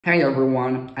Hey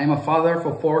everyone, I'm a father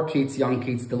for 4 kids, young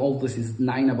kids. The oldest is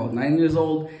about 9 years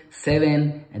old,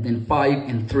 7, and then 5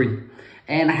 and 3.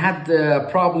 And I had the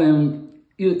problem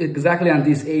exactly on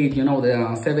this age,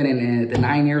 the 7 and the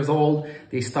 9 years old,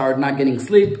 they start not getting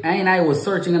sleep. And I was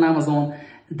searching on Amazon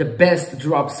the best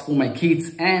drops for my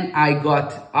kids, and I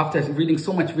got, after reading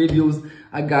so much reviews,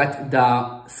 I got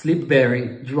the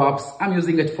SleepBerry drops. I'm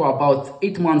using it for about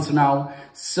 8 months now,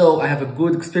 so I have a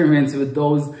good experience with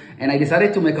those, and I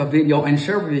decided to make a video and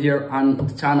share with you here on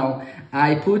the channel.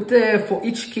 I put for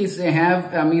each kids they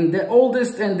have, the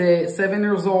oldest and the 7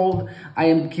 years old, I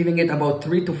am giving it about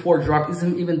 3 to 4 drops,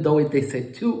 even though they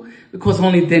said 2, because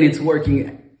only then it's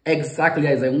working exactly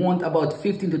as I want. About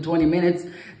 15 to 20 minutes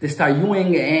they start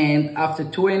using, and after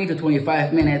 20 to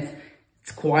 25 minutes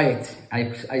it's quiet. I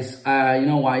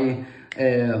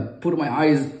put my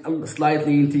eyes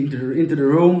slightly into the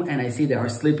room, and I see they are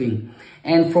sleeping.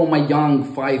 And for my young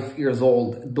 5 years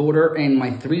old daughter and my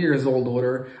 3 years old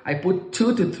daughter, I put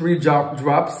 2 to 3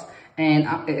 drops, and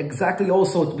exactly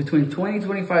also between 20 to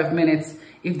 25 minutes.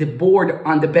 If they're bored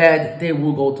on the bed, they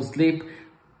will go to sleep,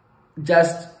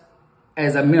 just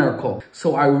as a miracle.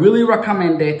 So I really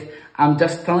recommend it. I'm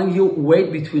just telling you, wait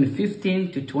between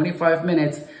 15 to 25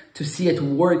 minutes to see it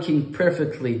working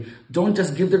perfectly. Don't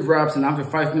just give the drops and after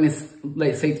 5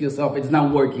 minutes say to yourself it's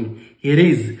not working. It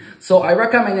is. So I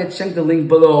recommend it. Check the link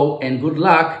below, and good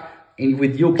luck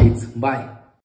with you kids. Bye.